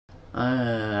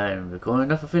I'm recording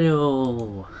another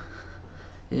video.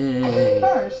 Yay.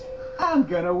 First, I'm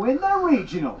gonna win the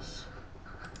regionals.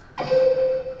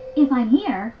 If I'm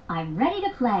here, I'm ready to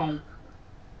play.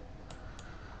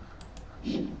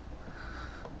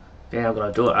 Okay, I'm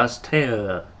gonna do it as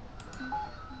Taylor.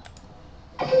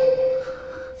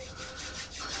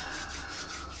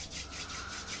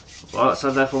 What's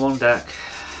a level 1 deck?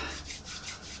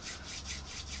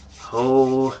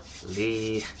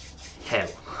 Holy hell.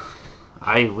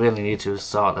 I really need to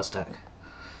start this deck.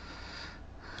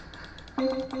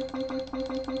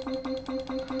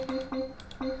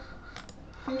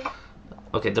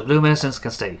 Okay, the blue medicines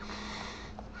can stay.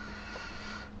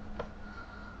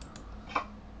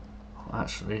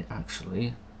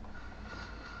 Actually.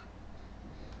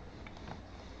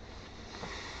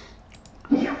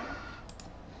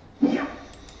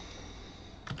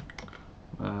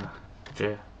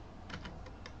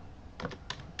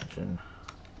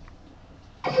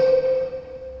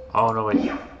 Oh no, wait.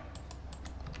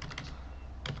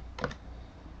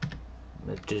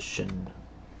 Magician.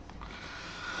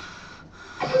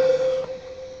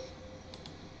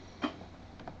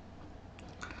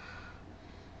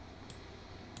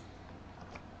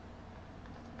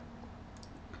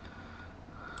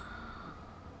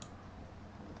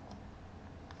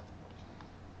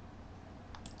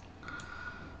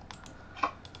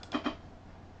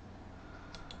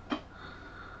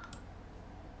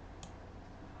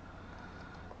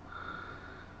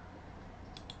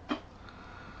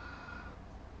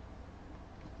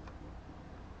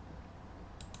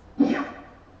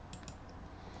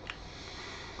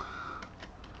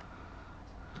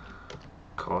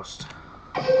 Cost.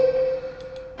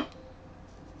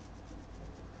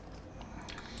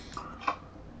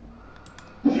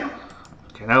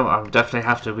 Okay, now I definitely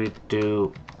have to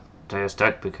redo Deus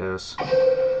deck because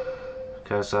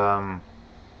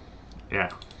yeah.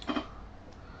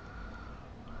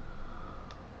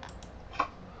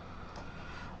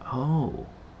 Oh,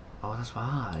 that's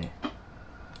why.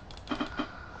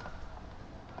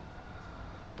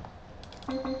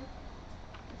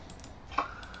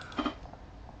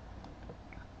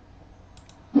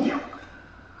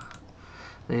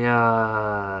 The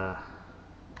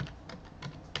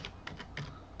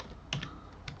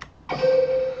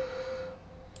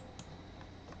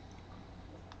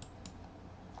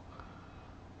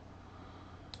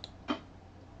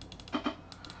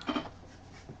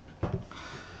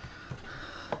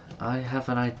I have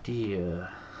an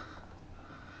idea.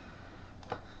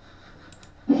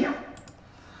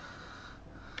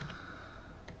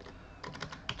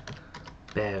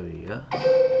 Barrier.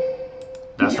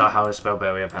 That's not how I spell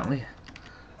barrier, apparently.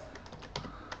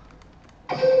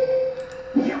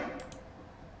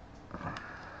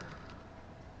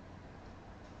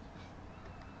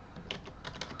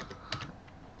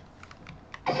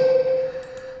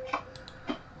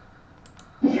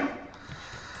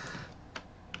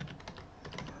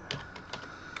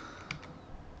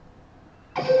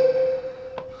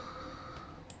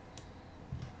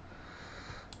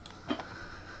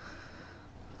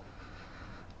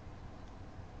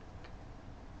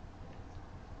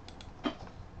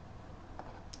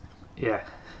 Yeah.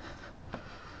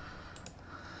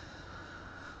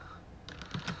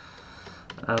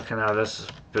 Okay, now this,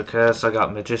 because I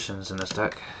got magicians in this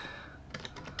deck,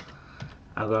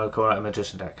 I'm gonna call it a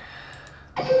magician deck.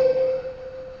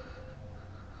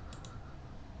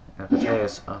 And the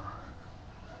players,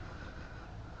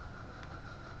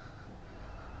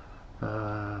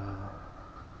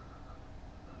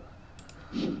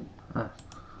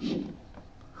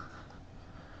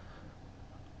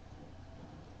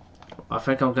 I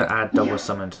think I'm gonna add double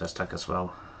summon to this deck as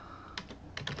well.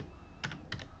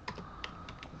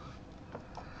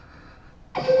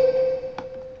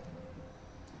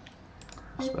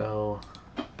 Spell.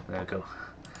 There we go.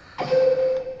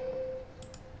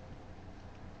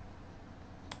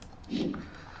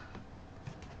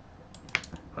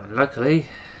 And luckily,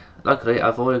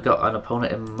 I've already got an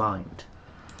opponent in mind.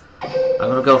 I'm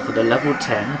gonna go for the level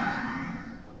 10.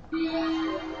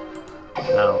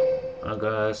 Now, I'm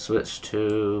gonna switch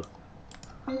to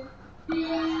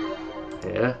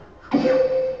here.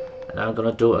 And I'm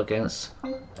gonna do it against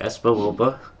Esba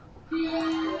Roba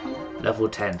level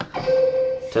 10.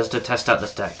 Just to test out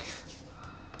this deck.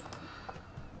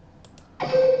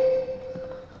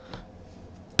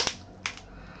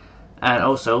 And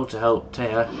also to help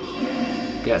Taya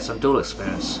get some duel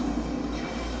experience.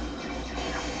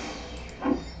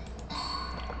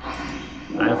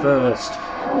 I'm first.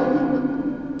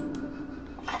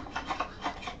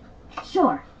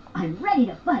 Sure, I'm ready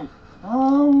to fight.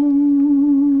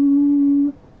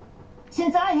 2,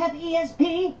 Since I have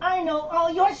ESP, I know all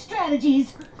your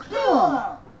strategies.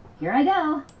 Duel. Here I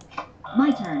go. My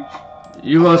turn.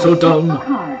 You are so A dumb.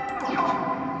 card.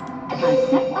 I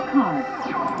set a card.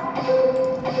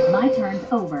 My turn's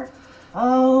over.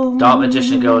 Oh. Dark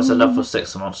Magician Girl is a level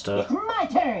 6 monster. It's my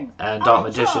turn. And Dark I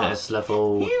Magician draw. is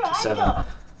level Here I 7. go.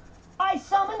 I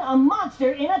summon a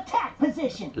monster in attack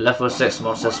position. Level 6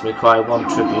 monsters require 1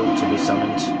 tribute to be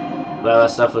summoned,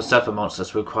 whereas level 7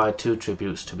 monsters require 2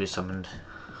 tributes to be summoned.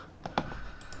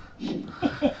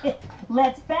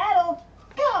 Let's battle.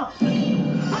 Go.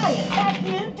 I attack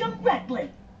you directly.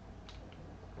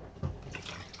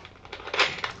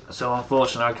 So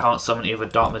unfortunately I can't summon either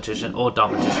Dark Magician or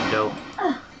Dark Magician Girl.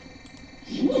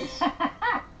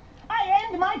 I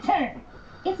end my turn.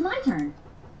 It's my turn.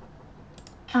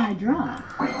 I draw.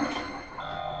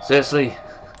 Seriously?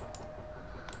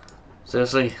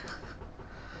 Seriously?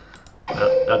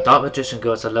 Dark Magician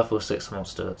Girl is a level 6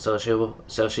 monster, so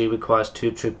she requires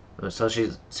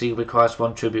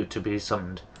 1 tribute to be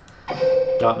summoned.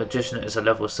 Dark Magician is a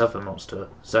level 7 monster,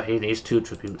 so he needs 2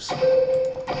 tributes.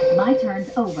 My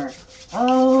turn's over.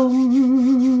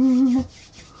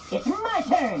 It's my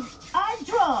turn. I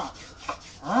draw.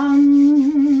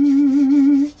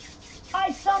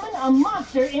 I summon a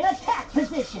monster in attack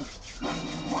position.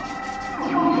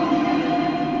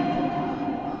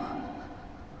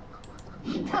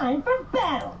 Time for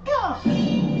battle. Go.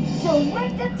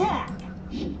 Direct attack.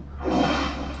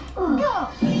 Go.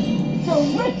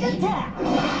 Direct attack.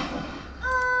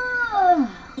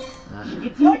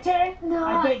 It's your turn. No,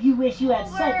 I bet you wish you had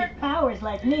psychic powers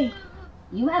like me.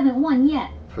 You haven't won yet.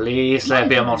 Please let it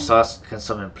be a monster I can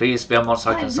summon. Please be a monster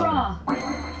I I can summon. draw.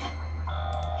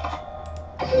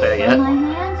 There From yet. my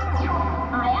hand,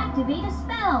 I activate a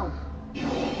spell.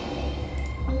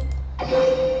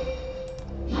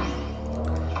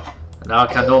 Now I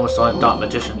can almost summon Dark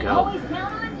Magician Girl. Always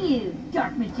count on you,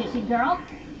 Dark Magician Girl.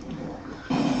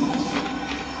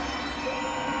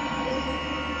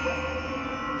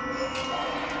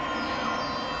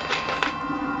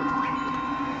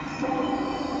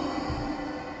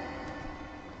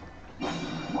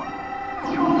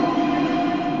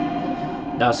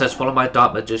 Now since one of my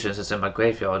Dark Magicians is in my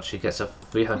graveyard, she gets a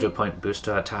 300-point boost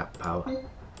to her attack power.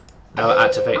 Now I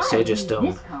activate Sage's I Stone.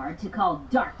 use this card to call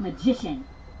Dark Magician.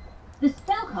 The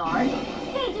spell card,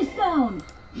 Sage's Stone.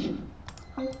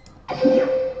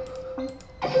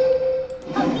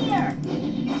 Up here.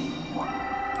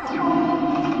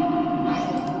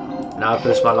 Now I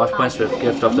boost my life points with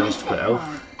Gift of the Mystical Elf.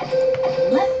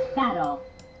 Let's battle.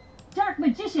 Dark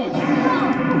Magician, go!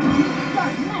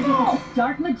 Dark Magic,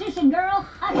 Dark Magician Girl,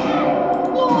 attack!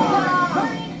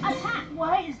 Burning attack!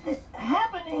 Why is this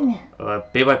happening?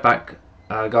 Be right back.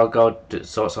 I gotta go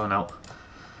sort something out.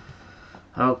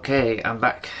 Okay, I'm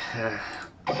back.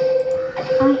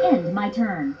 I end my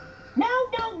turn. No,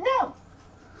 no, no!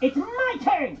 It's my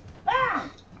turn! Ah!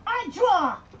 I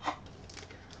draw!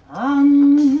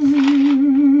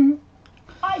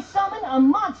 I summon a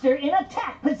monster in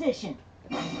attack position.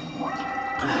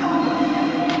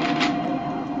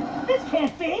 This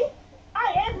can't be!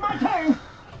 I end my turn!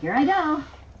 Here I go.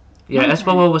 Yeah, My Esba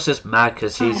turn. Roba was just mad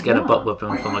because he's getting a butt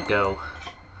whipping from a girl.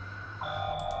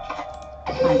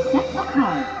 I set a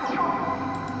card.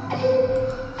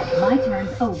 My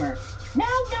turn's over. No,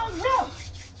 no, no!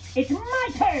 It's my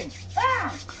turn!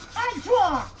 Ah! I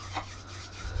draw!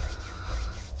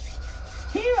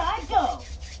 Here I go!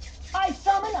 I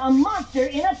summon a monster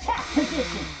in attack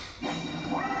position.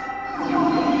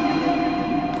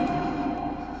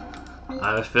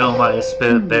 I feel my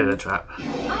spirit bear trap.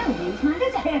 I'll use my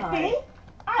This set can't card. be!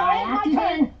 I end my activate.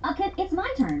 turn! Okay, it's my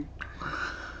turn.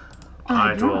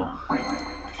 I draw.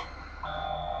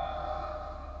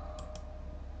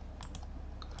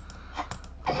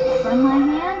 From my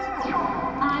hand,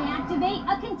 I activate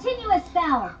a continuous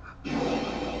spell.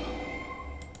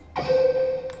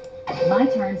 My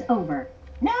turn's over.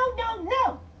 No, no,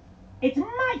 no! It's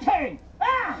my turn!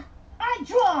 Ah! I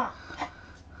draw!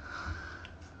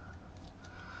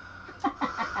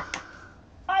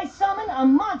 I summon a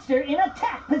monster in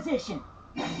attack position.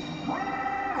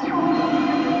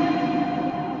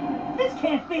 This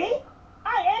can't be!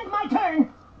 I end my turn!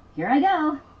 Here I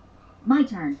go. My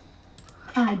turn.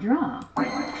 I draw.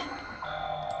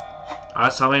 I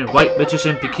summon White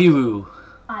Magician Pikiru.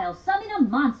 I'll summon a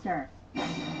monster.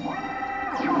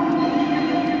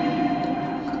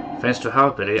 Thanks to her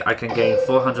ability, I can gain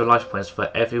 400 life points for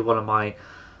every one of my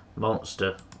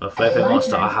monster, or for every My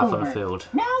monster I turn's have on the over. field.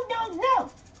 No, no,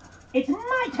 no! It's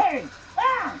my turn!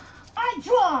 Ah! I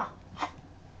draw!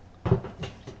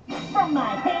 From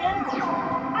my hand,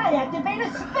 I activate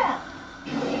a spell.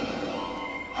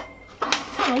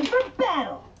 Time for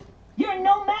battle! You're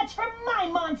no match for my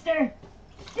monster!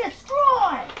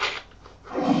 Destroy!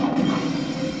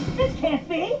 This can't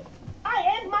be!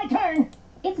 I end my turn!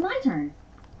 It's my turn.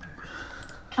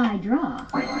 I draw.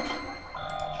 I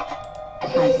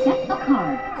set a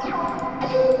card.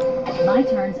 My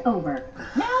turn's over.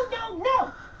 No, no,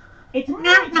 no! It's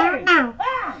my turn!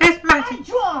 Ah! It's my I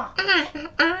draw!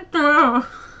 turn.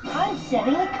 I'm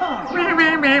setting a card.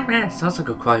 Sounds like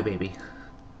a crybaby.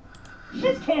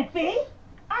 This can't be!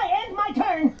 I end my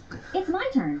turn! It's my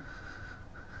turn.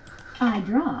 I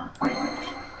draw.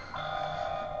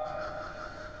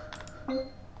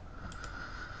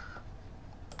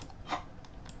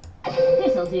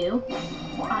 This'll do.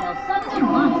 I'll summon a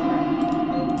monster.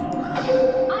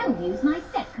 I'll use my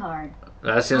set card.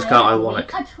 That seems kind of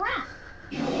ironic. A trap.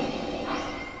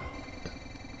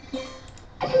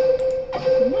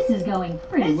 This is going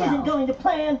pretty This well. isn't going to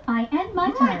plan. I end my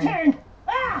My turn. turn!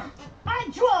 Ah! I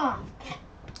draw!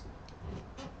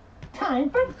 Time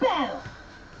for battle!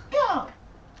 Go!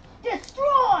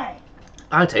 Destroy!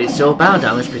 I take zero battle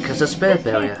damage because of spare This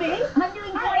can't barrier. be! I'm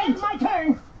doing I end great. my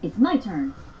turn! It's my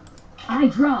turn. I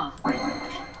draw.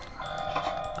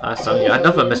 I summon you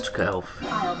another mystical elf.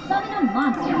 I'll summon a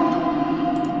monster.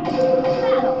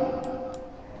 Battle.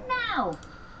 Now.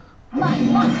 My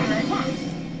monster attacks.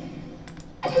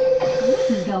 This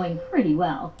is going pretty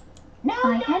well. No,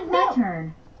 I no, end no! my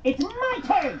turn. It's my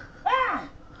turn! Ah!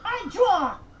 I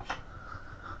draw!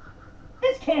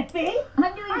 This can't be!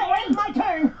 I'm doing I end great. my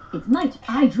turn! It's my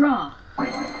I draw.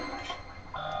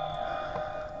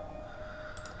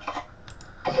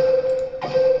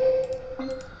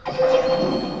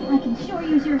 I can sure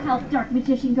use your help, Dark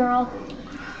Magician Girl.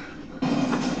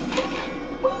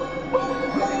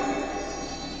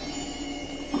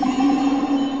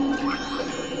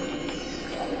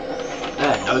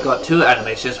 There, now we've got two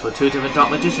animations for two different Dark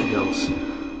Magician girls.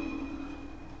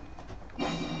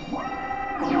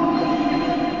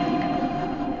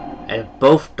 And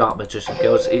both Dark Magician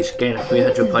girls each gain a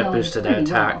 300 point boost to their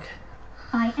attack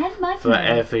I end my for turn.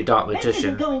 every Dark This isn't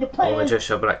Magician going to or plan.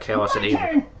 Magician Black Chaos and My Evil.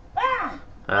 turn! Ah!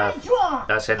 I draw!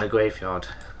 That's in the graveyard.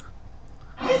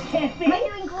 This can't be! I'm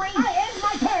doing great. I end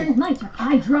my It's turn! my turn.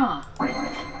 I draw.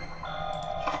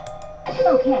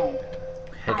 Okay.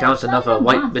 Here comes another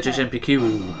White Magician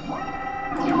Pikiru.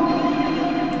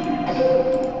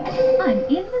 I'm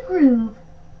in the groove.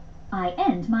 I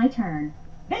end my turn.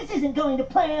 This isn't going to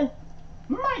plan.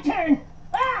 My turn!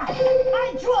 Ah!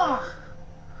 I draw!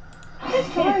 This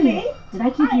can't Sorry. be! Did I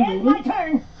keep I you end my waiting?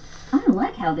 turn! I don't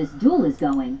like how this duel is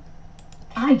going.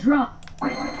 I draw.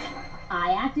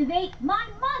 I activate my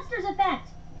monster's effect.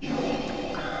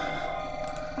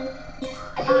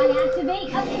 I activate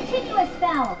a continuous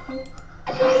spell.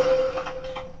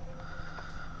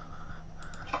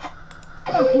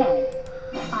 Okay.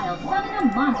 I'll summon a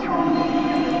monster.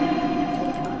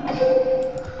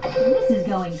 This is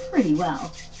going pretty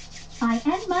well. I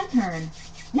end my turn.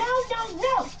 No, no,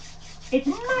 no! It's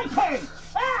my turn!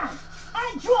 Ah!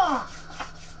 I draw!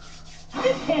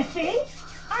 This can't be!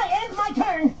 I end my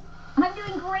turn! I'm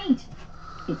doing great.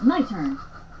 It's my turn.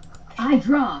 I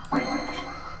draw.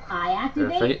 I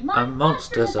activate my A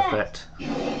monster's effect.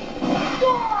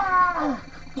 Ah!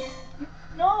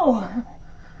 No!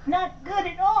 Not good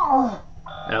at all!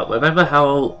 Now, remember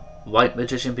how White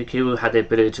Magician Pikiru had the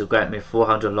ability to grant me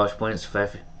 400 life points for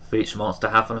each monster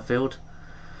I have on the field?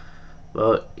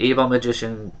 Well, Evil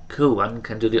Magician Kuran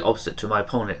can do the opposite to my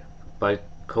opponent by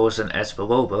causing Esba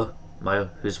Roba,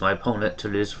 who's my opponent, to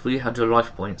lose 300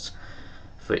 life points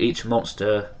for each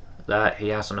monster that he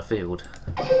has on the field.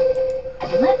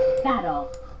 Let's battle.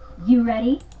 You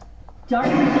ready? Dark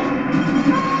Magician.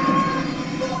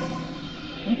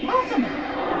 Impossible!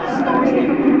 The stars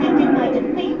never predicted my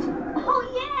defeat! Oh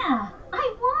yeah!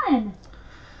 I won!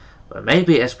 But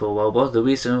maybe, Esba Roba, the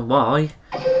reason why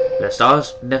the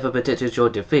stars never predicted your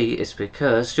defeat is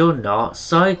because you're not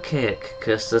psychic.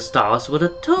 Because the stars would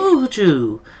have told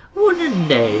you, wouldn't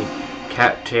they?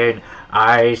 Captain,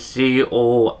 I see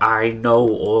all, I know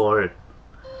all.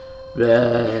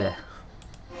 Bleh.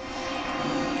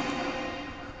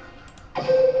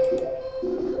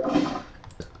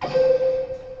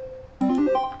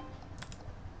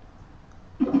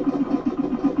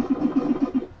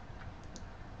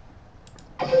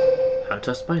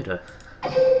 Hunter Spider.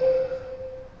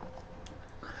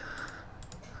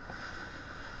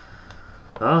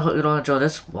 Well, I hope you all enjoyed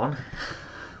this one,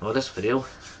 or this video.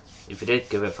 If you did,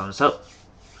 give it a thumbs up,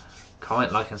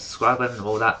 comment, like and subscribe and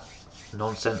all that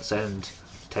nonsense, and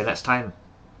till next time,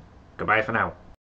 goodbye for now.